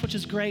 minutes left, which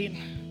is great.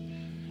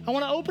 I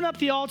want to open up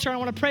the altar. I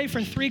want to pray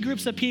for 3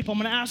 groups of people. I'm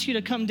going to ask you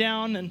to come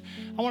down, and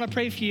I want to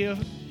pray for you.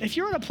 If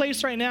you're in a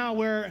place right now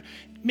where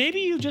maybe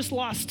you've just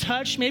lost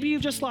touch. Maybe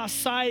you've just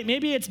lost sight.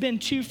 Maybe it's been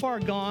too far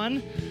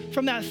gone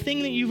from that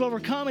thing that you've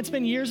overcome. It's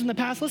been years in the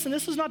past. Listen,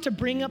 this is not to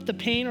bring up the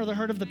pain or the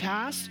hurt of the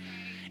past.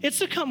 It's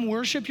to come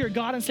worship your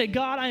God and say,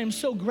 God, I am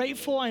so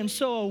grateful. I am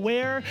so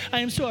aware.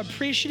 I am so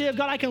appreciative.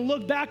 God, I can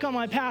look back on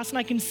my past and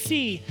I can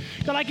see.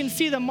 God, I can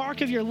see the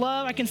mark of your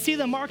love. I can see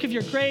the mark of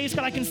your grace.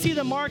 God, I can see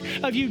the mark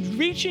of you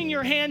reaching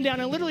your hand down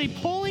and literally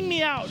pulling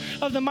me out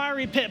of the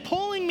miry pit,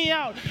 pulling me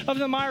out of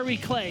the miry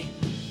clay.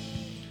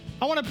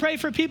 I want to pray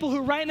for people who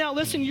right now,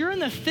 listen, you're in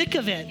the thick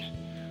of it.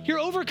 You're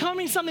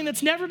overcoming something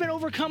that's never been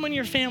overcome in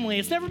your family.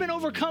 It's never been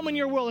overcome in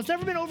your world. It's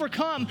never been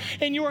overcome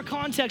in your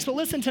context. But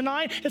listen,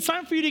 tonight, it's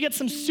time for you to get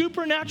some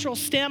supernatural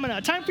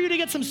stamina. Time for you to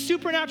get some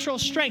supernatural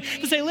strength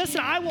to say, listen,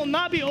 I will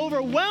not be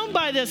overwhelmed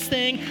by this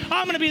thing.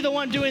 I'm going to be the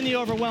one doing the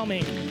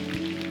overwhelming.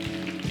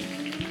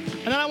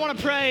 And then I want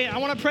to pray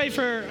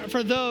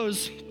for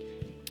those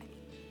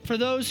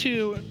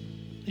who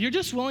you're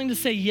just willing to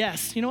say,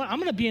 yes, you know what? I'm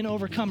going to be an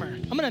overcomer.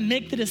 I'm going to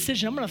make the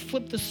decision. I'm going to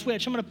flip the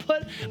switch. I'm going to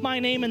put my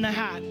name in the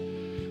hat.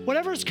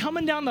 Whatever's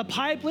coming down the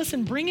pipe,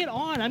 listen, bring it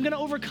on. I'm going to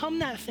overcome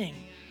that thing.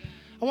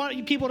 I want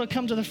you people to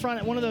come to the front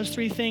at one of those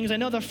three things. I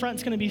know the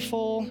front's going to be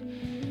full.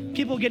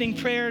 People getting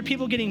prayed,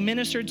 people getting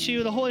ministered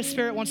to. The Holy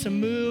Spirit wants to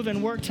move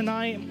and work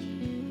tonight.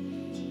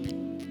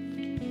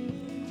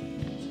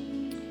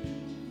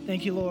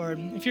 Thank you, Lord.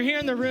 If you're here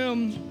in the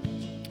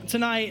room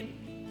tonight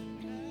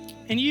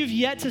and you've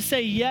yet to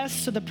say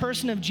yes to the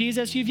person of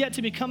Jesus, you've yet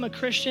to become a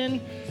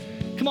Christian,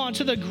 come on,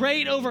 to the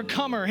great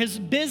overcomer. His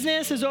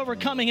business is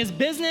overcoming. His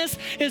business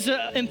is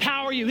to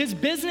empower you. His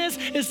business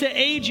is to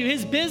aid you.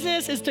 His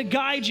business is to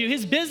guide you.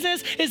 His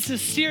business is to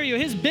steer you.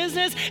 His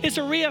business is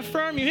to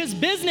reaffirm you. His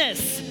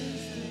business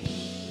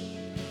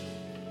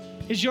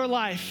is your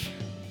life.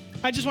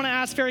 I just want to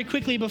ask very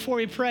quickly before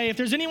we pray, if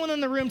there's anyone in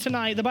the room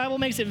tonight, the Bible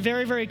makes it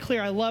very, very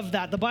clear. I love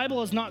that. The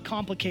Bible is not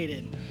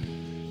complicated.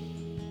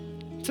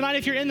 Tonight,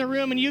 if you're in the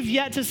room and you've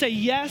yet to say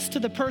yes to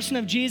the person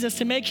of Jesus,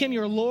 to make him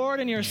your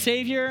Lord and your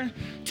Savior,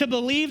 to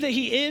believe that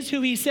he is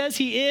who he says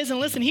he is, and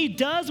listen, he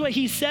does what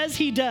he says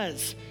he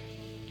does.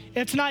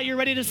 If tonight you're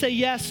ready to say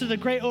yes to the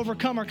great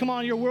overcomer, come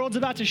on, your world's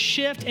about to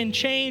shift and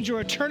change. Your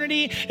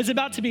eternity is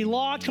about to be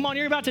locked. Come on,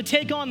 you're about to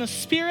take on the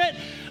spirit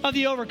of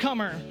the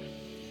overcomer.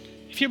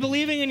 If you're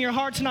believing in your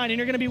heart tonight and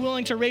you're going to be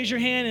willing to raise your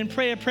hand and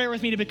pray a prayer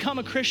with me to become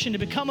a Christian, to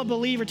become a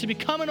believer, to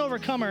become an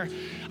overcomer,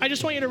 I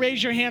just want you to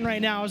raise your hand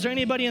right now. Is there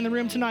anybody in the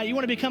room tonight? You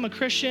want to become a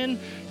Christian?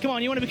 Come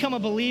on, you want to become a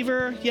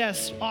believer?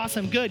 Yes,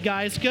 awesome, good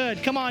guys,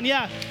 good. Come on,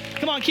 yeah.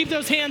 Come on, keep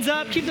those hands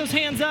up, keep those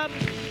hands up.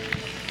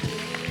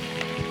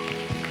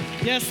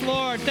 Yes,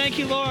 Lord, thank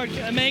you, Lord,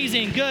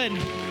 amazing, good,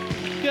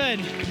 good.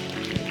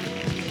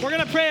 We're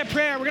going to pray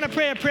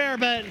a prayer,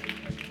 but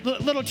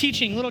little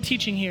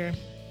teaching here.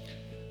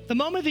 The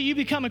moment that you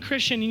become a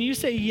Christian and you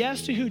say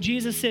yes to who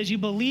Jesus is, you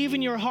believe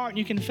in your heart and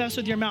you confess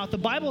with your mouth, the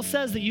Bible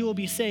says that you will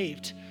be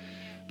saved.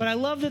 But I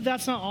love that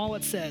that's not all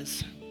it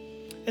says.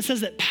 It says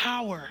that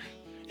power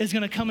is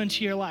going to come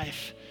into your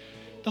life.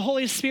 The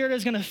Holy Spirit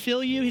is going to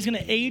fill you. He's going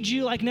to aid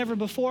you like never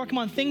before. Come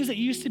on, things that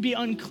used to be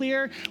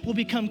unclear will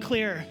become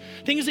clear.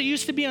 Things that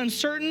used to be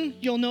uncertain,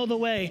 you'll know the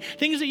way.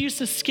 Things that used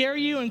to scare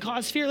you and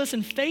cause fear,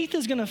 listen, faith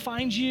is going to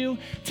find you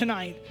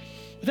tonight.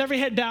 With every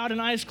head bowed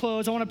and eyes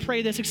closed, I want to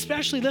pray this,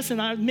 especially, listen,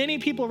 many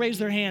people raise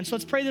their hands. So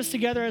let's pray this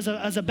together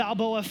as a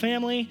Balboa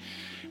family.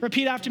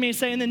 Repeat after me,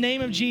 say, in the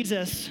name of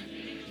Jesus,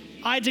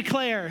 I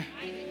declare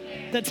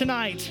that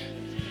tonight,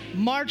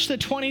 March the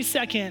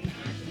 22nd,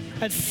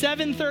 at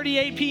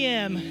 7:38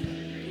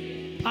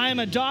 p.m., I am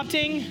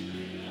adopting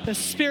the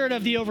spirit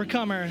of the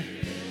overcomer.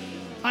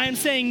 I am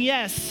saying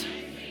yes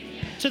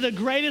to the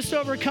greatest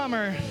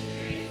overcomer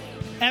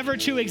ever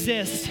to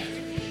exist.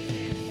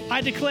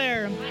 I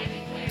declare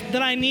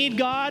that I need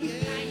God,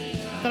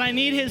 that I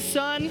need his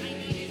son,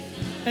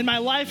 and my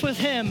life with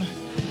him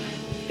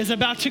is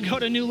about to go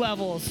to new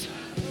levels.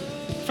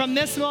 From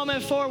this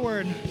moment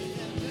forward,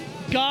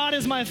 God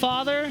is my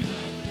Father,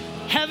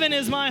 heaven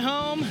is my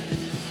home,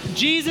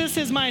 Jesus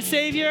is my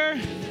Savior,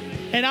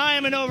 and I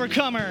am an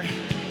overcomer.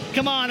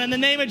 Come on, in the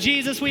name of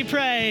Jesus we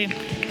pray.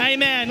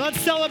 Amen. Let's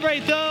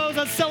celebrate those.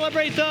 Let's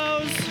celebrate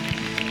those.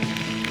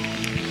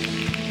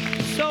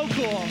 So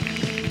cool.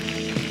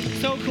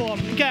 So cool.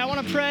 Okay, I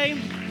want to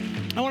pray.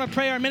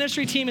 Our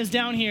ministry team is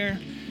down here.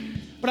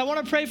 But I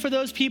want to pray for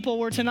those people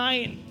where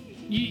tonight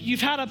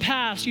you've had a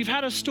past, you've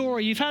had a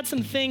story, you've had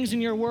some things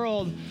in your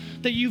world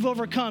that you've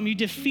overcome, you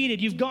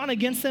defeated, you've gone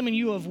against them and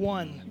you have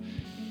won.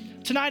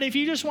 Tonight, if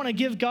you just want to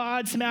give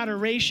God some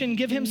adoration,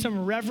 give him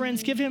some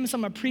reverence, give him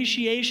some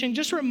appreciation,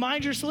 just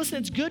remind yourself, listen,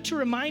 it's good to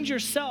remind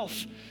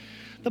yourself.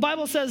 The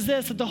Bible says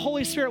this, that the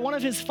Holy Spirit, one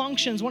of his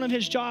functions, one of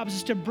his jobs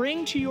is to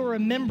bring to your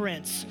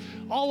remembrance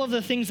all of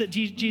the things that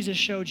Jesus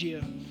showed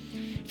you.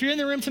 If you're in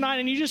the room tonight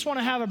and you just want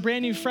to have a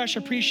brand new, fresh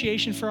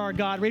appreciation for our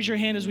God, raise your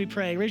hand as we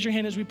pray. Raise your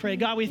hand as we pray.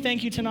 God, we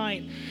thank you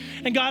tonight.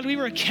 And God, we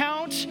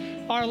recount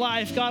our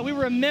life. God, we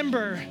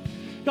remember,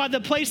 God,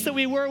 the place that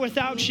we were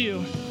without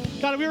you.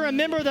 God, we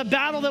remember the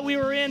battle that we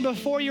were in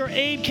before your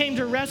aid came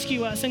to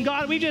rescue us. And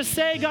God, we just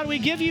say, God, we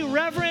give you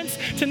reverence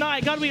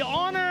tonight. God, we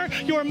honor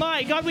your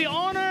might. God, we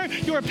honor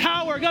your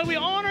power. God, we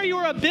honor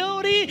your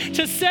ability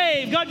to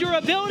save. God, your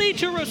ability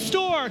to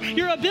restore,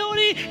 your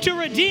ability to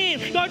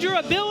redeem. God, your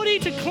ability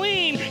to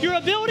clean, your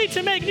ability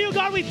to make new.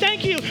 God, we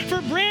thank you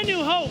for brand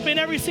new hope in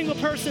every single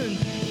person.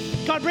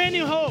 God, brand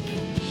new hope.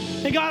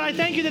 And God, I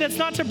thank you that it's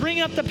not to bring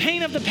up the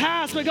pain of the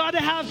past, but God,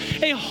 to have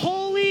a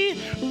holy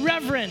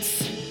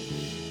reverence.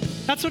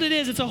 That's what it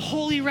is. It's a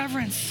holy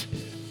reverence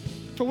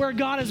for where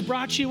God has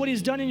brought you, what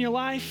he's done in your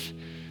life.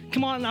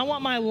 Come on, I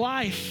want my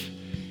life.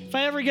 If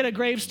I ever get a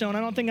gravestone, I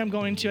don't think I'm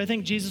going to. I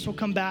think Jesus will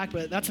come back,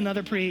 but that's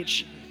another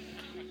preach.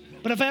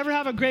 But if I ever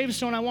have a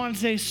gravestone, I want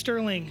to say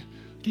Sterling,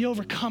 the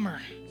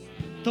overcomer,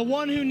 the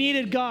one who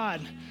needed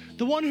God,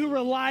 the one who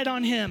relied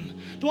on him,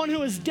 the one who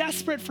was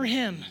desperate for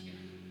him.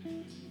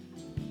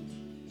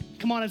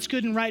 Come on, it's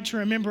good and right to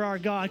remember our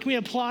God. Can we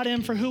applaud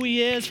him for who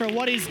he is, for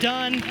what he's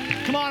done?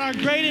 Come on, our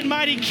great and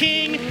mighty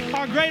King,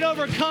 our great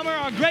overcomer,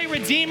 our great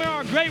redeemer,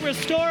 our great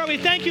restorer. We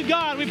thank you,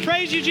 God. We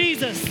praise you,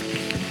 Jesus.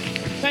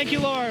 Thank you,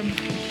 Lord.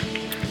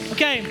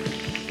 Okay,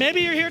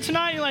 maybe you're here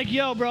tonight and you're like,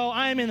 yo, bro,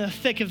 I am in the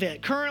thick of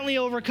it. Currently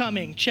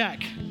overcoming,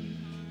 check.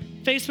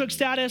 Facebook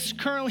status,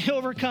 currently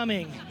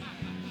overcoming.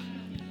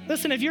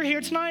 Listen, if you're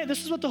here tonight,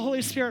 this is what the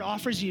Holy Spirit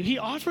offers you. He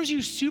offers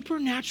you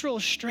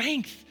supernatural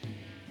strength.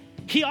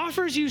 He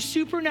offers you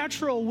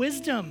supernatural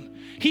wisdom.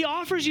 He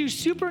offers you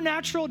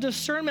supernatural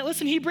discernment.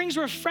 Listen, he brings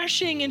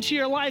refreshing into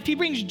your life. He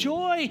brings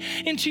joy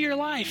into your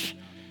life.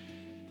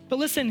 But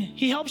listen,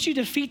 he helps you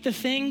defeat the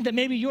thing that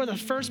maybe you're the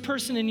first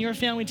person in your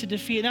family to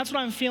defeat. And that's what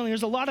I'm feeling.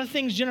 There's a lot of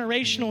things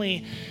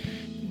generationally.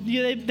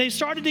 They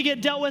started to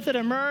get dealt with at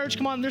Emerge.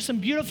 Come on, there's some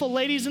beautiful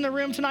ladies in the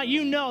room tonight.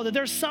 You know that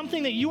there's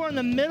something that you are in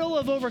the middle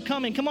of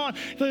overcoming. Come on,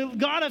 the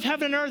God of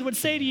heaven and earth would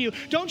say to you,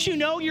 don't you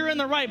know you're in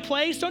the right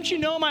place? Don't you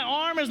know my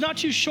arm is not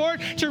too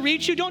short to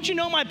reach you? Don't you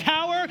know my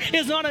power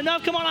is not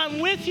enough? Come on, I'm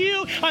with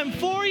you. I'm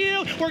for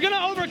you. We're going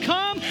to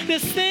overcome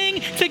this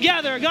thing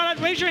together. God,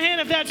 raise your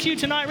hand if that's you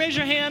tonight. Raise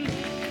your hand.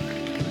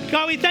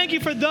 God, we thank you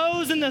for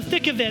those in the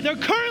thick of it. They're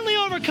currently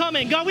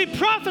overcoming. God, we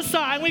prophesy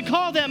and we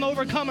call them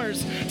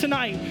overcomers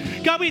tonight.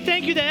 God, we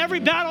thank you that every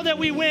battle that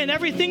we win,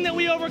 everything that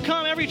we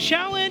overcome, every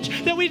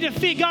challenge that we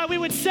defeat, God, we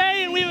would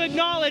say and we would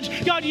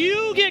acknowledge, God,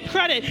 you get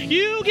credit,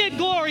 you get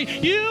glory,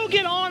 you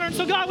get honor. And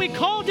so, God, we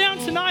call down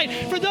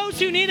tonight for those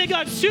who need it,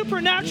 God,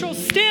 supernatural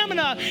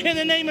stamina in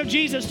the name of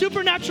Jesus,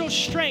 supernatural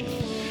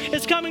strength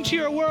is coming to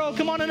your world.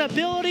 Come on, an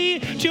ability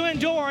to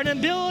endure, an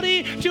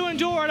ability to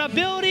endure, an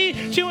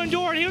ability to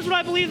endure. And here's what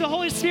I believe the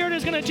Holy Spirit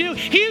is going to do.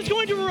 He is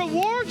going to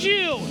reward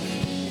you.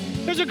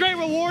 There's a great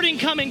rewarding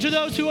coming to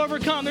those who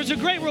overcome. There's a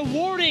great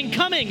rewarding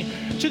coming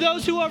to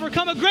those who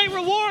overcome. A great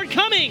reward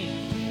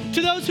coming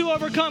to those who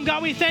overcome.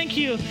 God, we thank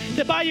you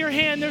that by your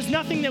hand, there's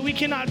nothing that we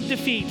cannot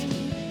defeat.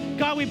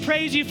 God, we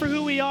praise you for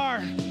who we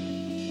are.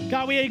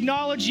 God, we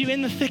acknowledge you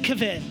in the thick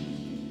of it.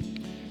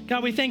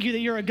 God, we thank you that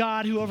you're a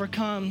God who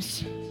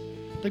overcomes,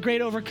 the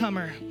great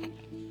overcomer.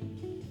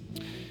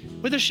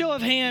 With a show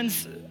of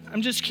hands,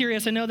 I'm just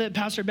curious. I know that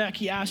Pastor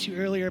Becky asked you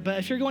earlier, but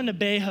if you're going to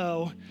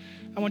Beho,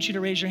 I want you to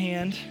raise your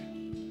hand.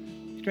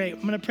 Great.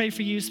 I'm going to pray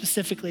for you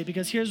specifically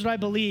because here's what I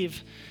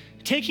believe.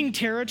 Taking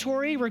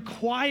territory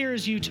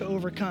requires you to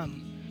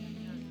overcome.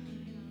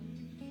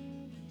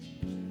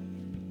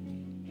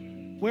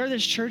 Where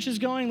this church is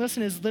going,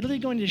 listen, is literally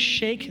going to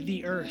shake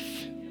the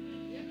earth.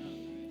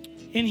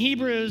 In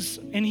Hebrews,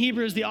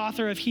 the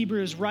author of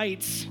Hebrews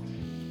writes,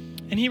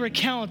 and he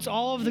recounts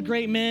all of the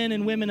great men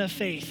and women of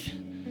faith.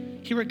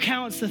 He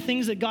recounts the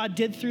things that God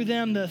did through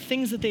them, the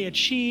things that they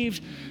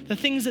achieved, the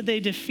things that they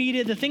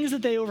defeated, the things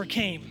that they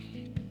overcame.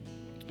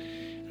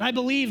 And I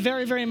believe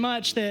very, very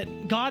much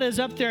that God is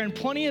up there and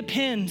plenty of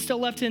ink still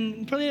left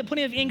in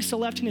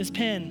his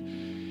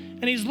pen.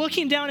 And he's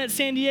looking down at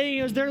San Diego. He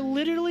goes, they're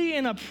literally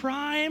in a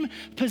prime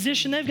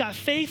position. They've got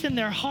faith in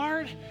their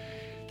heart.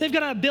 They've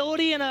got an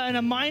ability and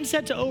a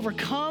mindset to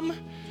overcome.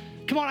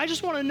 Come on, I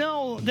just want to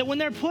know that when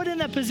they're put in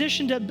that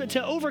position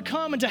to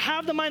overcome and to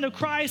have the mind of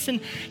Christ and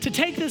to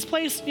take this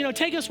place,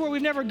 take us where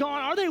we've never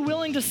gone, are they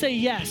willing to say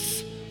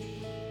yes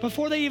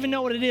before they even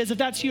know what it is? If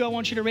that's you, I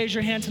want you to raise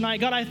your hand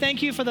tonight. God, I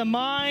thank you for the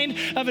mind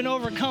of an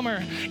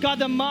overcomer. God,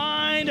 the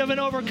mind of an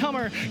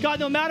overcomer. God,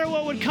 no matter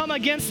what would come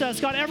against us,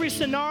 God, every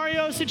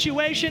scenario,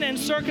 situation, and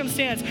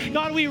circumstance,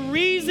 God, we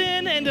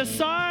reason and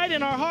decide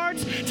in our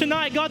hearts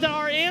tonight, God, that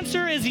our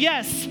answer is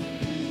yes.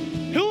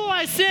 Who will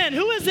I send?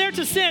 Who is there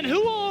to send?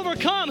 Who will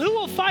overcome? Who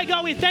will fight?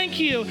 God, we thank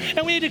you.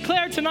 And we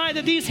declare tonight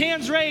that these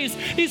hands raised,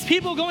 these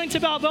people going to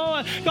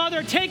Balboa, God,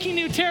 they're taking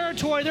new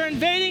territory. They're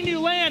invading new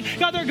land.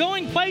 God, they're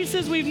going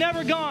places we've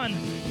never gone.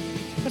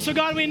 And so,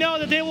 God, we know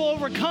that they will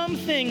overcome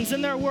things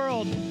in their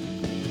world.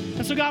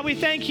 And so, God, we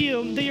thank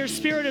you that your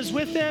Spirit is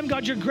with them.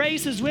 God, your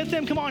grace is with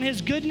them. Come on,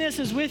 his goodness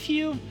is with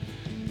you.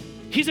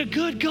 He's a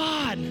good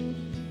God.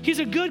 He's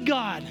a good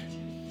God.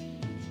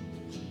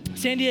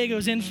 San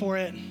Diego's in for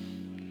it.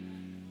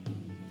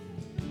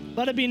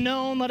 Let it be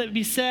known, let it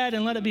be said,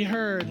 and let it be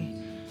heard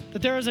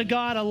that there is a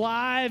God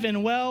alive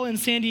and well in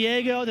San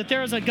Diego, that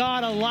there is a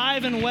God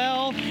alive and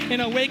well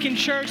in Awaken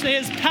Church, that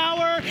his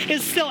power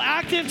is still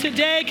active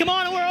today. Come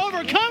on, we're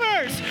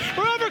overcomers.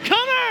 We're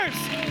overcomers.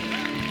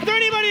 Are there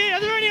any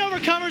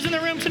overcomers in the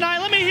room tonight?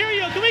 Let me hear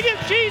you. Can we give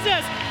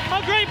Jesus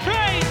a great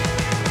praise?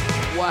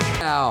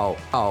 Wow.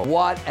 Oh,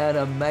 what an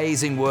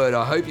amazing word.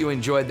 I hope you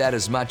enjoyed that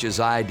as much as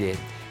I did.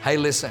 Hey,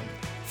 listen,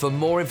 for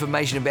more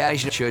information about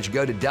church,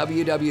 go to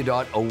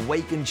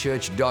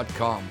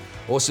www.awakenchurch.com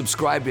or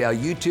subscribe to our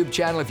YouTube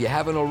channel if you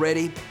haven't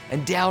already,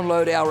 and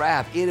download our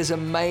app. It is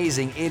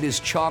amazing. It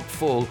is chock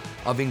full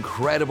of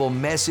incredible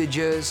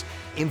messages,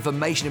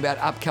 information about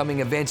upcoming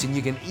events, and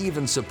you can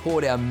even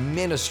support our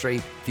ministry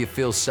if you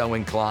feel so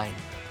inclined.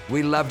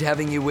 We loved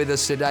having you with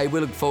us today. We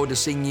look forward to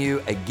seeing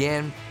you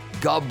again.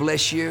 God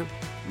bless you.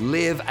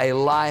 Live a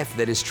life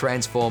that is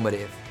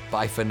transformative.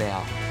 Bye for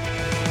now.